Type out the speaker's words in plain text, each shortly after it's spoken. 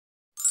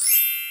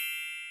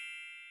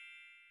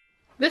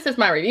This is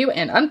my review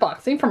and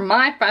unboxing from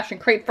my fashion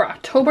crate for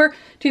October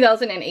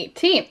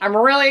 2018. I'm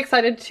really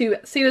excited to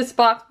see this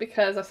box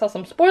because I saw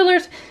some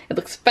spoilers. It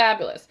looks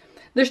fabulous.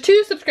 There's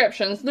two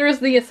subscriptions. There's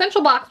the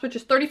Essential Box, which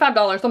is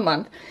 $35 a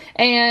month,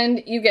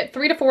 and you get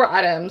 3 to 4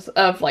 items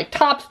of like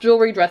tops,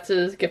 jewelry,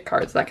 dresses, gift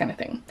cards, that kind of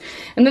thing.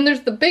 And then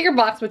there's the bigger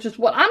box, which is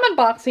what I'm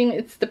unboxing.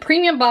 It's the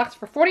premium box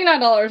for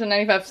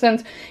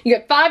 $49.95. You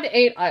get 5 to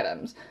 8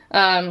 items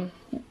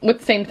with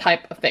the same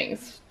type of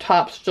things.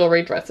 Tops,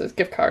 jewelry, dresses,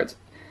 gift cards,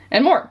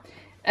 and more.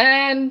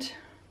 And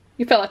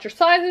you fill out your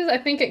sizes. I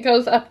think it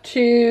goes up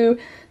to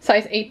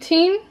size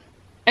 18.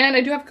 And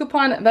I do have a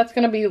coupon that's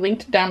going to be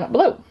linked down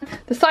below.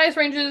 The size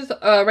ranges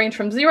range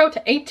from 0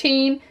 to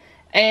 18,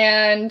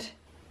 and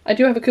I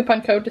do have a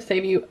coupon code to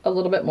save you a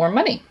little bit more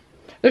money.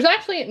 There's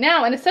actually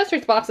now an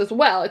accessories box as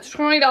well. It's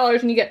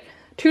 $20 and you get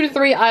 2 to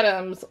 3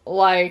 items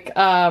like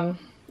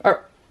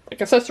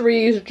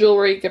accessories,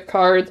 jewelry, gift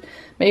cards,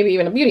 maybe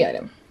even a beauty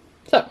item.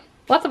 So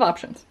lots of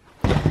options.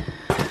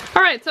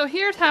 All right, so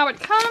here's how it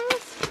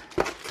comes.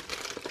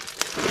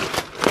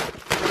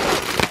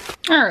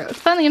 All right, let's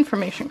find the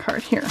information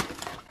card here.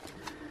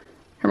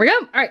 Here we go.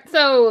 All right,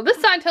 so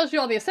this side tells you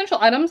all the essential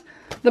items.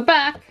 The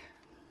back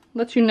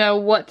lets you know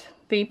what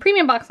the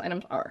premium box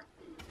items are.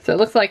 So it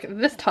looks like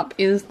this top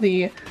is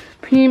the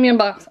premium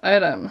box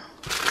item.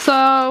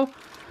 So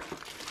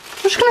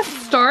we're just gonna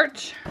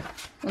start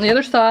on the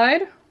other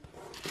side.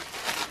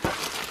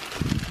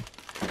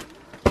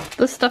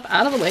 This stuff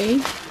out of the way.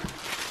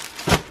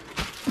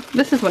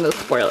 This is one of the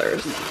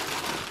spoilers.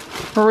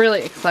 We're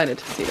really excited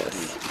to see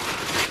this.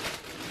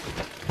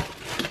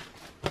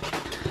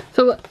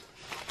 So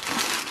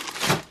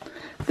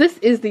this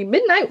is the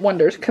Midnight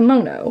Wonders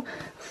kimono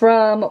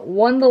from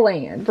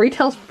Wonderland.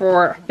 Retails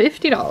for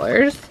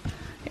 $50.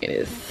 It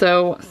is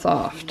so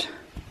soft.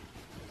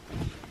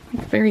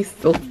 Very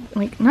silky,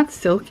 like not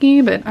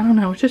silky, but I don't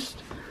know, it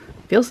just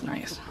feels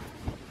nice.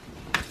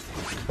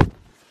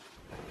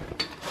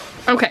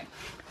 Okay,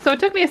 so it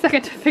took me a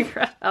second to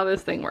figure out how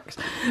this thing works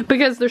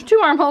because there's 2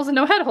 armholes and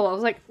no head hole. I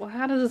was like, well,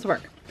 how does this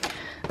work?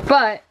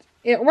 But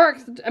it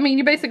works. I mean,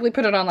 you basically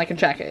put it on like a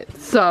jacket.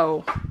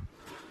 So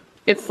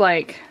it's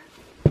like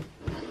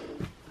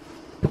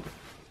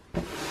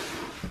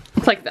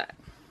that.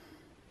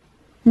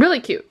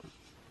 Really cute.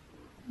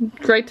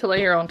 Great to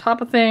layer on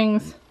top of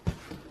things.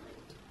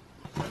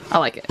 I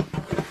like it.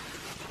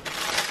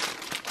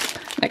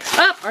 Next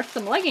up are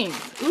some leggings.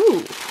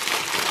 Ooh.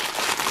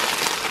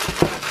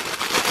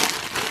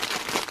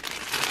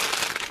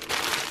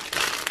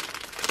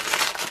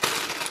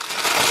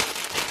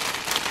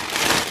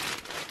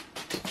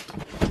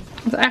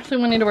 I was actually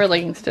wanting to wear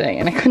leggings today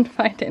and I couldn't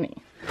find any.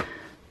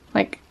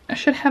 Like, I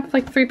should have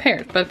like 3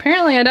 pairs, but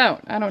apparently I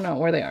don't. I don't know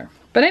where they are.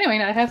 But anyway,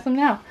 I have some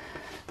now.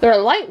 They're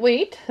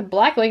lightweight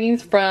black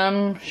leggings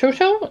from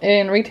Shosho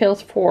and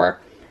retails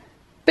for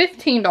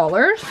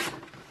 $15.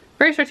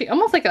 Very stretchy,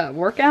 almost like a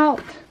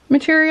workout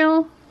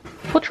material.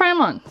 We'll try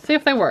them on, see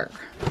if they work.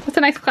 It's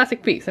a nice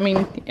classic piece. I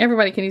mean,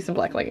 everybody can use some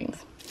black leggings.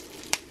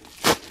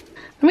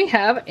 Then we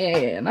have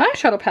an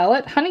eyeshadow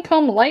palette,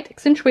 Honeycomb Light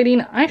Accentuating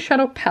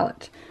Eyeshadow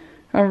Palette.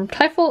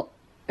 Typhal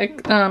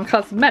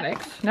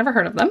Cosmetics, never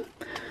heard of them.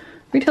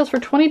 Retails for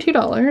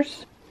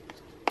 $22.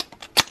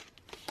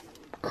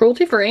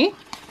 Cruelty free.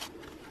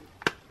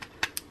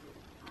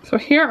 So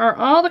here are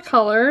all the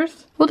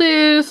colors.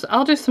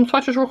 I'll do some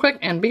swatches real quick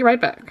and be right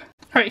back.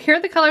 All right, here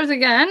are the colors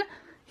again.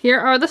 Here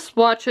are the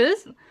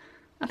swatches.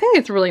 I think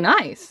it's really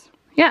nice.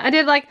 Yeah, I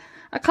did like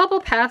a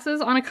couple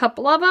passes on a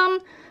couple of them.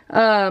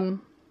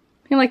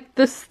 You know, like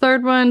this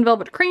third one,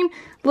 Velvet Cream,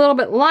 a little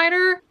bit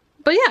lighter.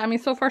 But yeah, I mean,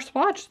 so far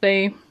swatched,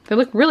 they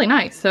look really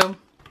nice. So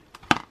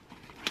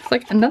it's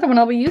like another one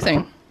I'll be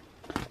using.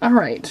 All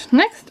right,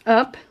 next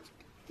up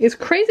is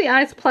Crazy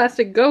Eyes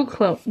Plastic Go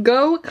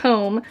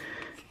Comb.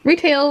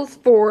 Retails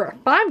for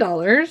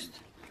 $5.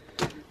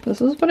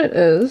 This is what it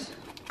is.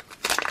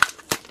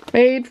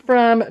 Made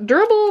from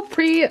durable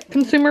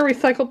pre-consumer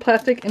recycled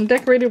plastic and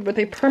decorated with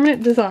a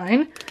permanent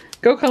design.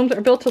 Go combs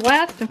are built to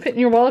last and fit in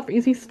your wallet for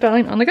easy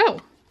styling on the go.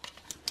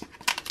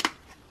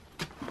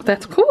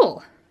 That's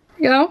cool.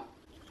 There you go.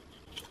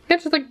 Yeah,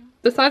 it's just like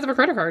the size of a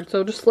credit card,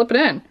 so just slip it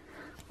in.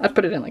 I'd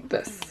put it in like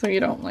this so you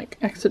don't like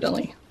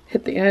accidentally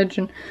hit the edge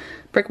and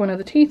break one of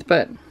the teeth,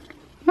 but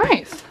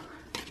nice.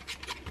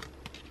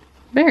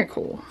 Very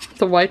cool.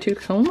 It's a Y2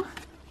 comb.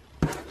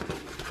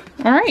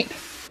 Alright.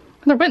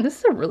 Another win. This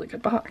is a really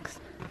good box.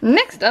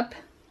 Next up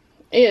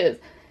is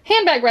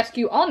Handbag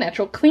Rescue All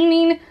Natural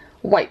Cleaning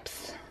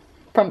Wipes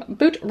from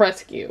Boot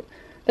Rescue.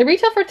 They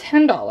retail for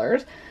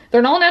 $10. They're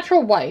an all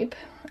natural wipe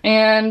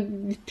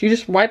and you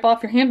just wipe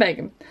off your handbag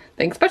and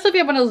things. Especially if you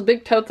have one of those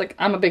big totes, like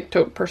I'm a big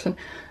tote person.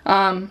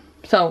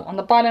 So on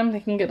the bottom they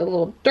can get a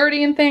little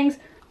dirty and things.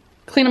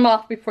 Clean them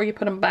off before you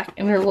put them back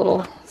in their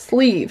little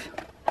sleeve.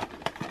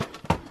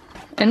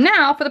 And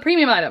now for the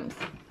premium items.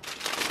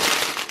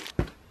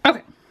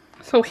 Okay,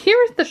 so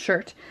here's the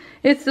shirt.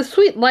 It's the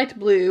sweet light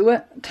blue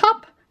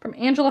top from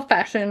Angela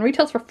Fashion.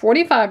 Retails for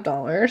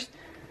 $45.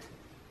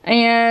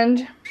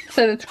 And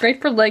said it's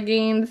great for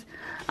leggings.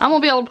 I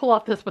won't be able to pull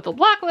off this with the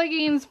black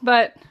leggings,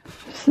 but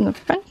it's in the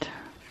front.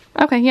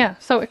 Okay, yeah,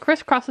 so it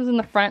crisscrosses in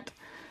the front,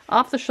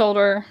 off the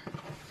shoulder.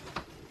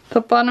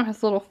 The bottom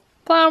has little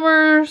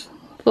flowers,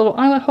 little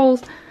eyelet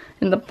holes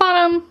in the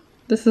bottom.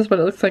 This is what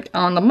it looks like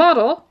on the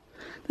model.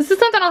 This is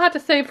something I'll have to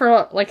save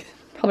for like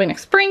probably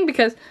next spring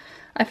because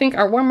I think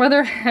our warm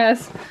weather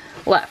has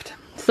left.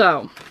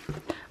 So,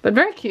 but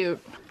very cute.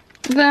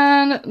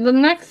 Then the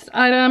next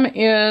item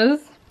is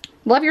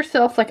Love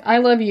Yourself Like I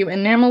Love You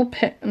enamel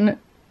pin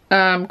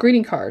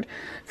greeting card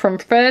from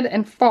Fred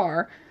and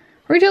Far.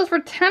 Retails for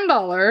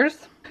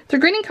 $10. It's a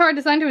greeting card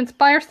designed to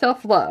inspire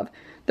self-love.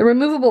 The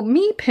removable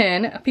Me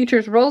pin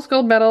features rose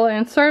gold metal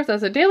and serves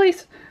as a daily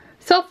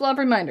self-love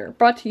reminder.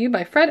 Brought to you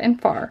by Fred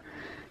and Far.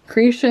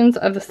 Creations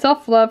of the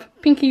self-love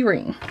pinky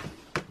ring.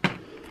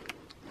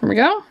 Here we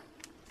go.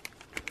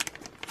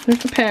 There's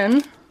the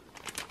pin.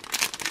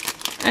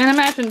 And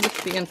imagine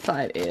just the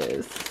inside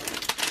is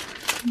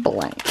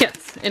blank.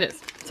 Yes, it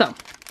is. So, there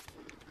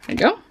you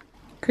go.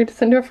 Great to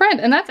send to a friend.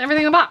 And that's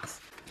everything in the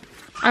box.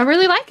 I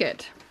really like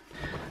it.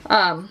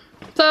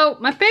 So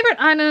my favorite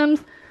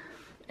items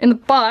in the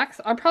box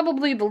are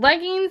probably the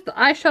leggings, the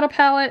eyeshadow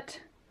palette,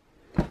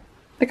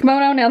 the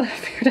kimono, now that I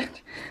figured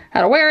out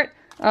how to wear it.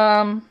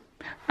 I don't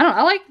know,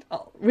 I like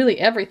really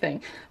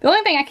everything. The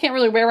only thing I can't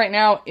really wear right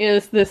now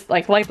is this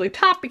like light blue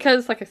top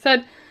because, like I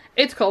said,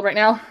 it's cold right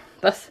now.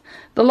 Thus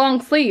the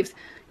long sleeves,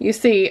 you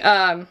see.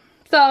 So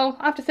I'll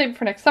have to save it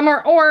for next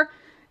summer, or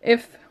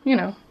if, you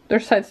know, there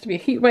decides to be a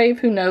heat wave,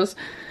 who knows.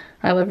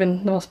 I live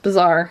in the most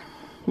bizarre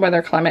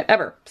weather climate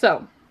ever.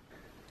 So,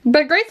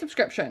 but great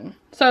subscription.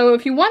 So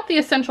if you want the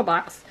essential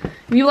box,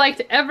 if you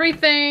liked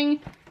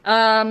everything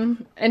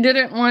and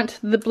didn't want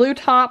the blue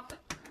top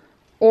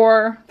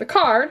or the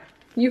card,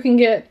 you can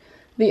get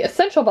the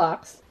essential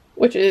box,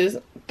 which is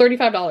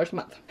 $35 a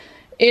month.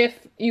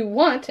 If you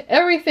want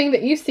everything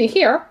that you see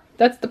here,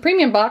 that's the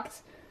premium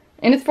box,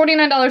 and it's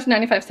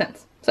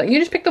 $49.95. So you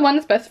just pick the one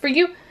that's best for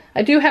you.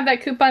 I do have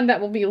that coupon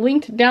that will be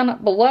linked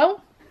down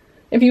below.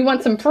 If you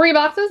want some free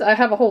boxes, I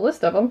have a whole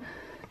list of them,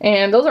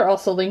 and those are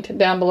also linked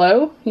down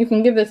below. You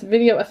can give this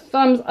video a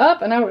thumbs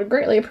up, and I would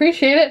greatly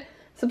appreciate it.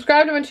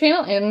 Subscribe to my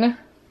channel and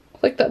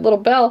click that little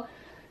bell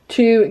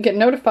to get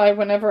notified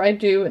whenever I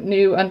do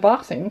new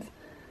unboxings.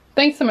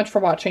 Thanks so much for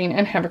watching,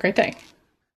 and have a great day.